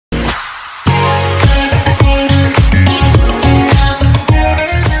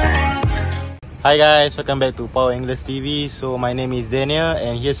Hi guys, welcome back to Power English TV. So my name is Daniel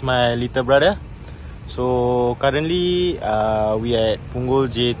and here's my little brother. So currently we at Punggol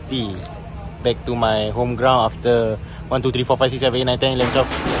Jetty, back to my home ground after 1, 2, 3, 4, 5, 6, 7, 8, 9, 10, 11, 12.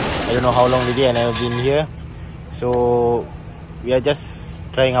 I don't know how long already I never been here. So we are just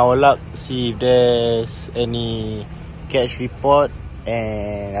trying our luck, see if there's any catch report,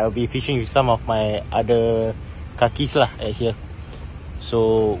 and I'll be fishing with some of my other kakis lah at here.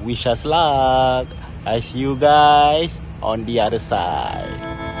 So wish us luck. I see you guys on the other side.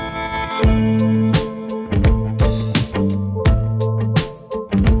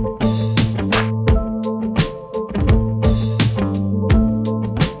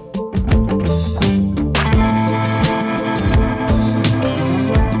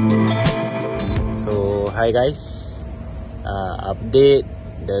 So hi guys, update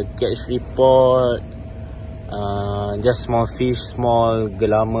the catch report. Just small fish, small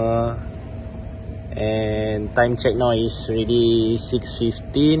gelama, and time check now is already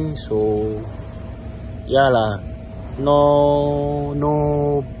 6:15. So yeah lah,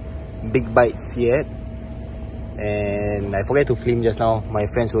 no big bites yet. And I forgot to film just now. My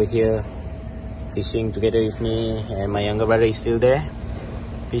friends were here fishing together with me, and my younger brother is still there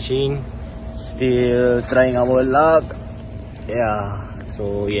fishing, still trying our luck. Yeah,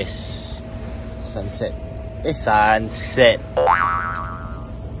 so yes, sunset.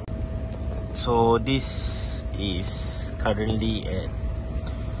 So this is currently at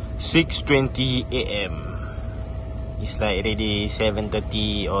 6:20 AM. It's like already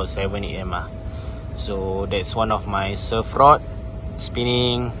 7:30 or 7 AM ah. So that's one of my surf rod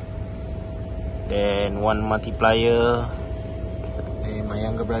spinning, then one multiplier, then my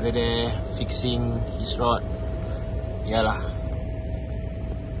younger brother there fixing his rod. Yeah lah.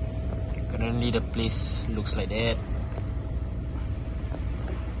 Currently the place looks like that.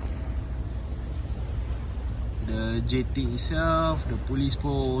 The jetty itself, the police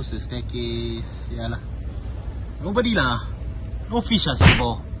post, the staircase. Yeah lah. Nobody lah. No fish lah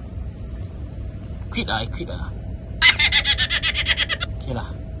Singapore. Quit lah, I quit lah. Okay lah,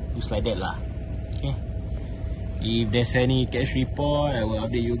 looks like that lah. Okay. If there's any catch report, I will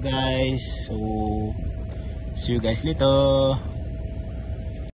update you guys. So see you guys later.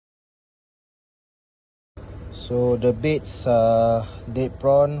 So the baits are dead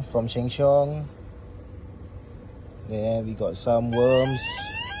prawn from Sheng Siong. Then we got some worms.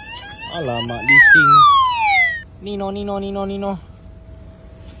 Alamak, lifting. Nino.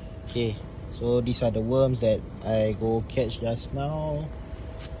 Okay, so these are the worms that I go catch just now.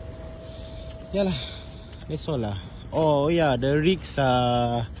 Yeah lah, that's all lah. Oh yeah, the rigs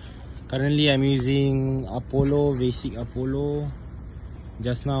are currently I'm using Apollo, basic Apollo.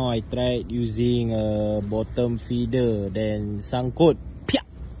 Just now I tried using a bottom feeder, then sangkut, piak,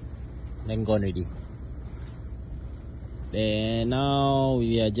 then gone already. Then now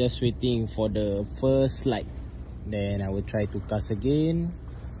we are just waiting for the first light. Then I will try to cast again.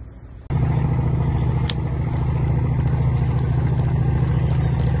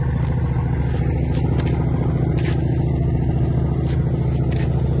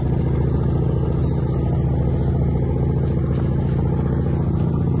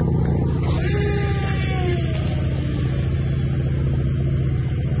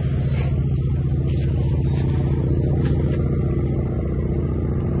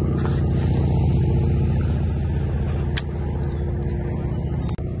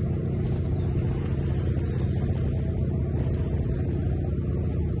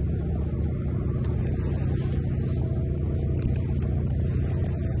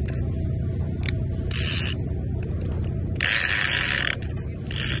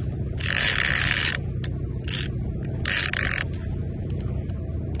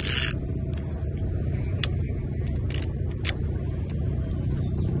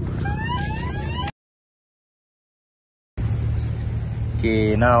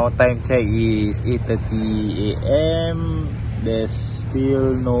 Okay, now time check is 8:30 AM. There's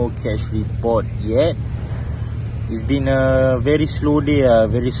still no catch report yet. It's been a very slow day,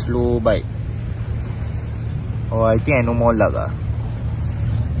 very slow bite. Oh, I think I no more luck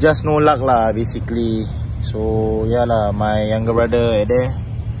Just no luck lah, basically. So yeah lah, my younger brother there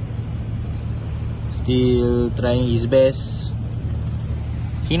still trying his best.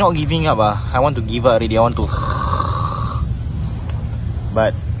 He not giving up I want to give up already. I want to,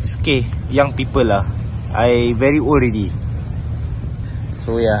 but it's okay. Young people lah. I very old already.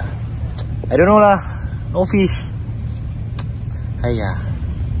 So yeah, I don't know lah. No fish. Aiya.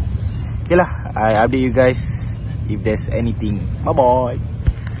 Okay lah, I update you guys if there's anything. Bye bye.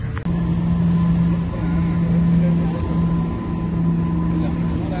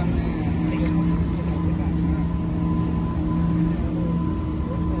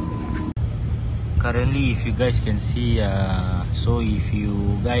 currently, if you guys can see, so if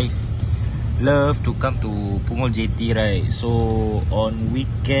you guys love to come to Punggol Jetty, right? So on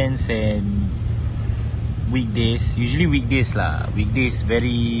weekends and weekdays, usually weekdays lah, weekdays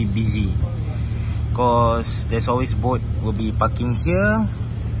very busy, cause there's always boat will be parking here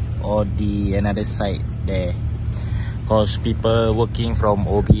or the another side there, cause people working from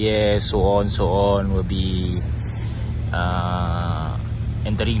OBS so on will be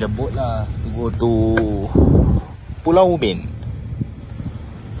entering the boat lah to go to Pulau Ubin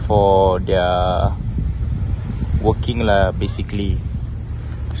for their working lah basically.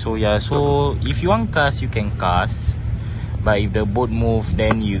 So yeah, so if you want cast, you can cast, but if the boat move,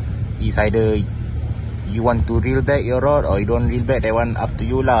 then it's either you want to reel back your rod or you don't reel back, that one up to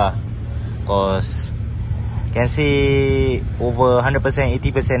you lah. Cause can say over 100%,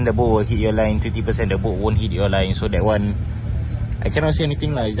 80% the boat will hit your line, 20% the boat won't hit your line. So that one I cannot say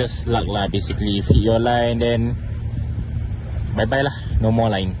anything lah, it's just luck lah basically. If hit your line, then bye bye lah, no more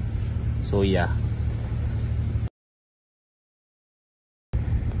line. So yeah.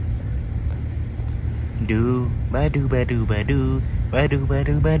 Do badu badu badu badu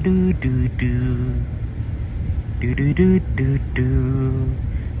badu badu do do do do do do do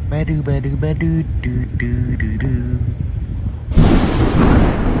badu badu badu do do do do.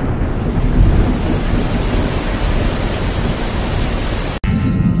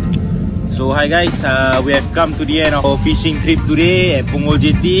 So hi guys, we have come to the end of our fishing trip today at Punggol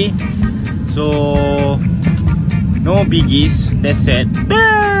Jetty. So no biggies, that's sad.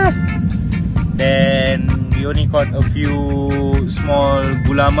 Then we only caught a few small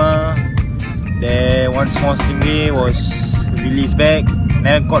gulama. Then one small stingray was released back.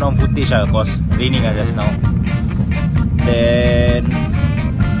 Never caught on footage cause raining just now. Then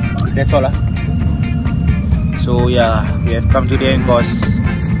that's all . So yeah, we have come to the end cause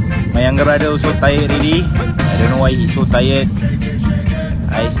my younger brother also tired already. I don't know why he's so tired.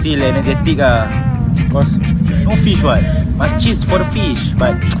 I still energetic cause no fish what. Must chase for the fish,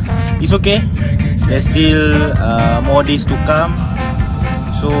 but it's okay. There's still more days to come.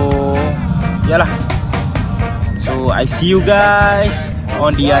 So yeah lah. So I see you guys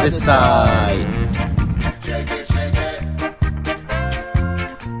on the other side.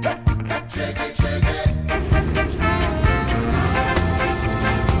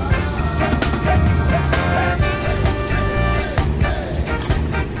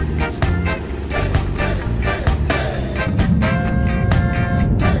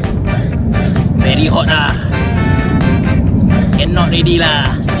 Very hot lah. Cannot ready lah.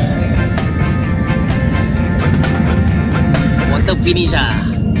 Water finish lah.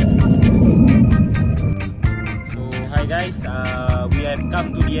 So hi guys, we have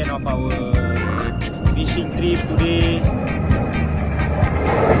come to the end of our fishing trip today.